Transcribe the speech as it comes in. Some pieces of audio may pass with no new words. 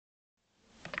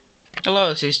Hello,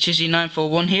 this is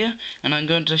Chizzy941 here, and I'm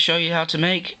going to show you how to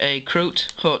make a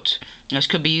Kroot hut. This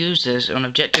could be used as an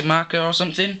objective marker or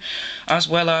something, as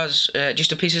well as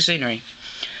just a piece of scenery.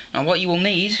 Now what you will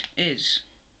need is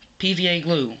PVA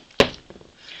glue,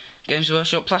 Games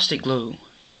Workshop plastic glue,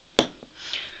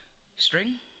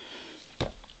 string,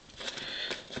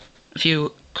 a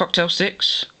few cocktail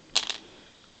sticks,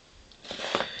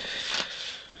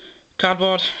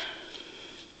 cardboard,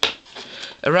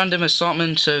 a random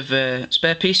assortment of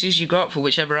spare pieces you got for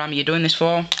whichever army you're doing this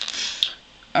for,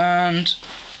 and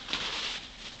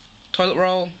toilet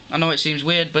roll. I know it seems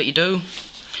weird, but you do.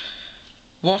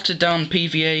 Watered down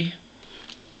PVA,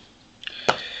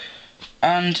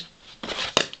 and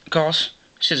of course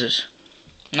scissors.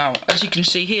 Now, as you can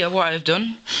see here, what I've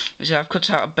done is I've cut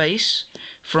out a base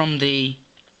from the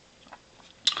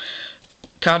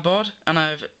cardboard, and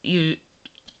I've used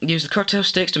the cocktail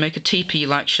sticks to make a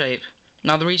teepee-like shape.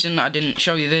 Now the reason I didn't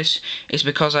show you this is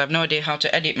because I have no idea how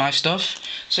to edit my stuff,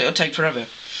 so it'll take forever.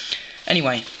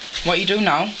 Anyway, what you do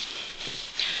now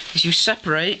is you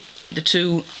separate the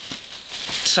two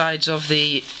sides of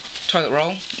the toilet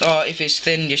roll, or if it's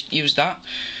thin just use that,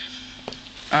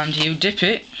 and you dip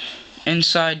it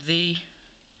inside the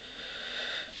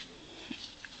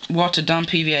watered down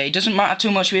PVA. It doesn't matter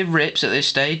too much with rips at this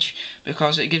stage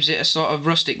because it gives it a sort of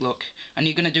rustic look, and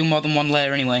you're going to do more than one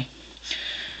layer anyway.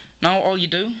 Now all you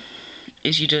do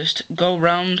is you just go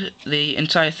round the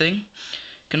entire thing. You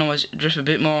can always drip a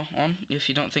bit more on if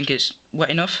you don't think it's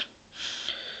wet enough,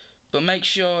 but make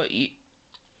sure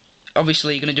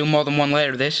obviously you're going to do more than one layer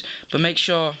of this, but make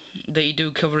sure that you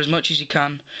do cover as much as you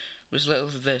can with as little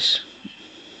of this,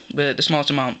 with the smallest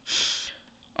amount.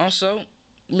 Also,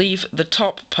 leave the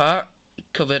top part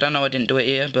covered. I know I didn't do it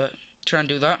here, but try and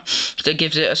do that. That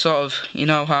gives it a sort of, you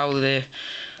know how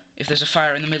if there's a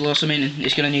fire in the middle or something,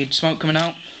 it's going to need smoke coming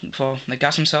out for the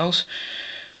gas themselves.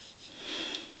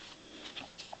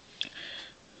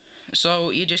 So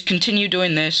you just continue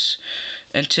doing this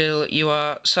until you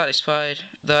are satisfied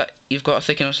that you've got a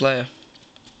thick enough layer.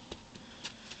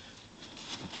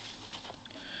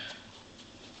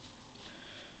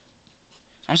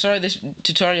 I'm sorry this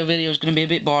tutorial video is going to be a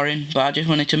bit boring, but I just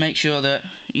wanted to make sure that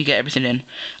you get everything in.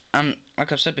 And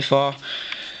like I've said before,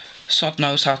 sod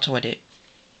knows how to edit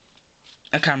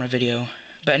a camera video.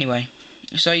 But anyway,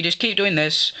 so you just keep doing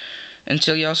this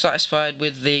until you're satisfied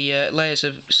with the layers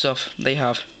of stuff they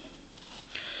have.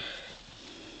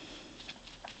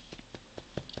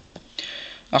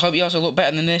 I hope you also look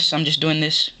better than this. I'm just doing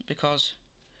this because,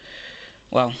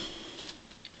 well,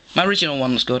 my original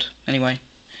one was good. Anyway.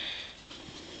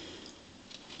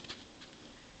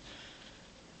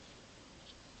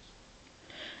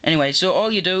 Anyway, so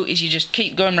all you do is you just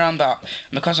keep going around that.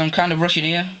 Because I'm kind of rushing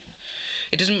here,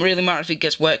 it doesn't really matter if it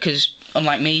gets wet, because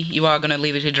unlike me, you are going to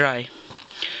leave it to dry.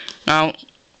 Now,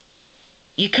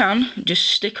 you can just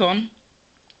stick on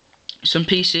some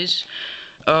pieces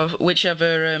of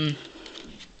whichever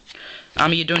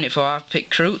army you're doing it for. I've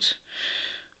picked Kroot,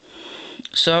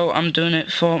 so I'm doing it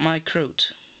for my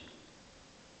Kroot.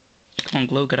 Come on,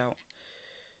 glue, get out.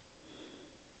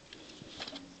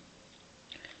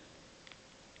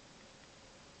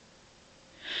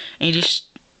 And you just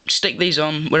stick these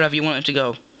on wherever you want it to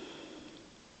go.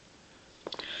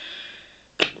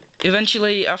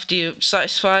 Eventually, after you're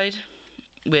satisfied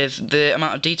with the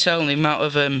amount of detail and the amount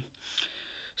of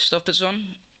stuff that's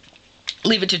on,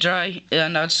 leave it to dry,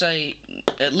 and I'd say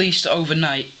at least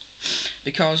overnight,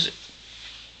 because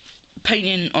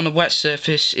painting on a wet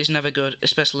surface is never good,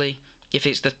 especially if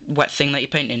it's the wet thing that you're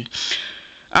painting.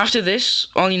 After this,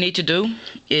 all you need to do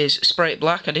is spray it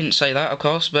black. I didn't say that, of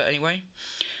course, but anyway.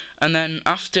 And then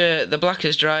after the black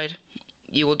is dried,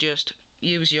 you will just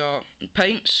use your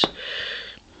paints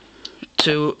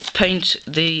to paint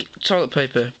the toilet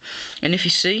paper. And if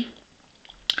you see,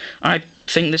 I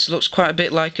think this looks quite a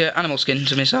bit like animal skin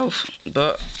to myself,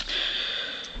 but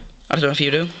I don't know if you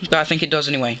do, but I think it does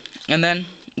anyway. And then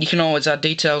you can always add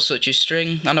details such as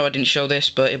string. I know I didn't show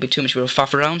this, but it'd be too much of a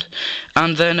faff around.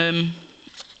 And then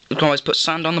you can always put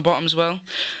sand on the bottom as well.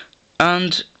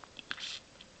 And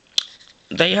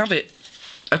there you have it,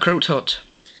 a Kroot hut.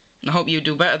 I hope you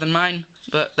do better than mine,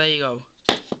 but there you go.